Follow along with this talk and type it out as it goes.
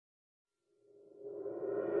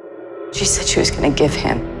She said she was going to give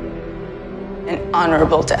him an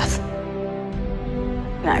honorable death.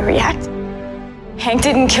 And I reacted. Hank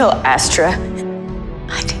didn't kill Astra.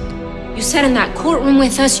 I did. You sat in that courtroom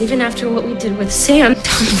with us, even after what we did with Sam.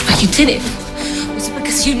 Tell me why you did it. Was it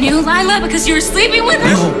because you knew Lila? Because you were sleeping with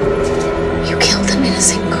her? No. You killed an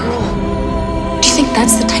innocent girl. Do you think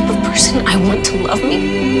that's the type of person I want to love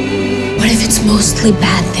me? What if it's mostly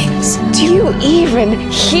bad things? Do you even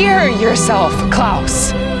hear yourself,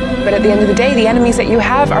 Klaus? But at the end of the day, the enemies that you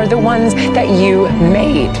have are the ones that you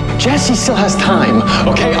made. Jesse still has time,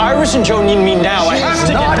 okay? Iris and Joe need me now. I have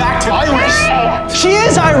to get back to Iris. She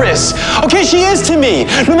is Iris, okay? She is to me.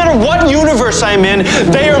 No matter what universe I'm in,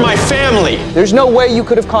 they are my family. There's no way you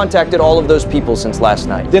could have contacted all of those people since last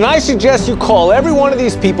night. Then I suggest you call every one of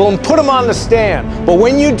these people and put them on the stand. But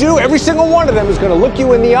when you do, every single one of them is going to look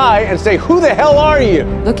you in the eye and say, "Who the hell are you?"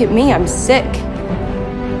 Look at me, I'm sick.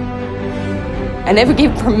 I never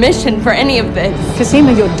gave permission for any of this.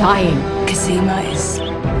 Cosima, you're dying. Cosima is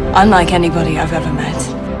unlike anybody I've ever met.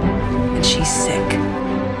 And she's sick.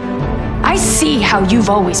 I see how you've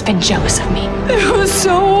always been jealous of me. It was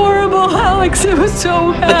so horrible, Alex. It was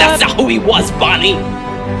so bad. But that's not who he was, Bonnie.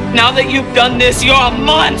 Now that you've done this, you're a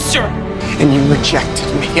monster. And you rejected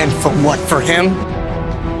me, and for what? For him?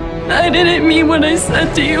 I didn't mean what I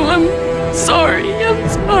said to you. I'm sorry. I'm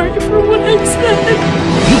sorry for what I said.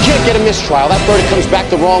 You can't get a mistrial. That verdict comes back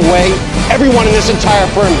the wrong way. Everyone in this entire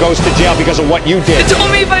firm goes to jail because of what you did. They told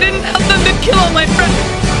me if I didn't help them, they'd kill all my friends.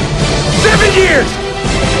 7 years!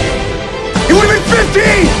 You would have been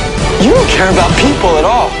 15! You don't care about people at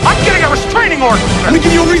all. I'm getting a restraining order. I'm gonna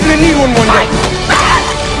give you a reason to need one day.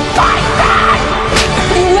 Fight back!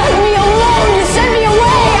 You left me alone. You sent me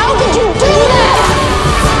away. How could you do that?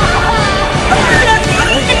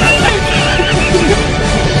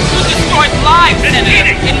 You destroyed lives,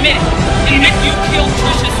 Senator. Admit it. Admit you killed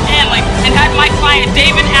Trisha Stanley and had my client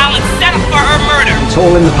David Allen set up for her murder. It's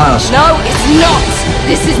all in the past. No, it's not.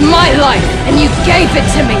 This is my life, and you gave it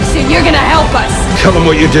to me, so you're gonna help us. Tell him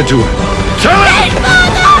what you did to her. Tell him!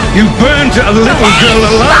 You burned a little girl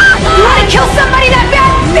alive! You want to kill somebody that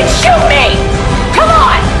bad? Then shoot me! Come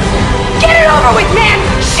on! Get it over with, man!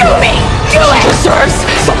 Shoot me! Do it! She deserves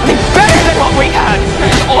something better than what we had.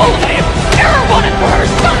 All I have ever wanted for her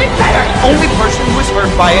is something better. The only person who was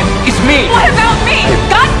hurt by it is me. What about me?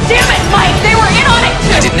 God damn it, Mike! They were in on it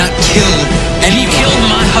too! I did not kill anyone. He killed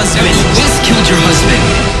my husband. Liz killed your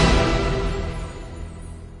husband.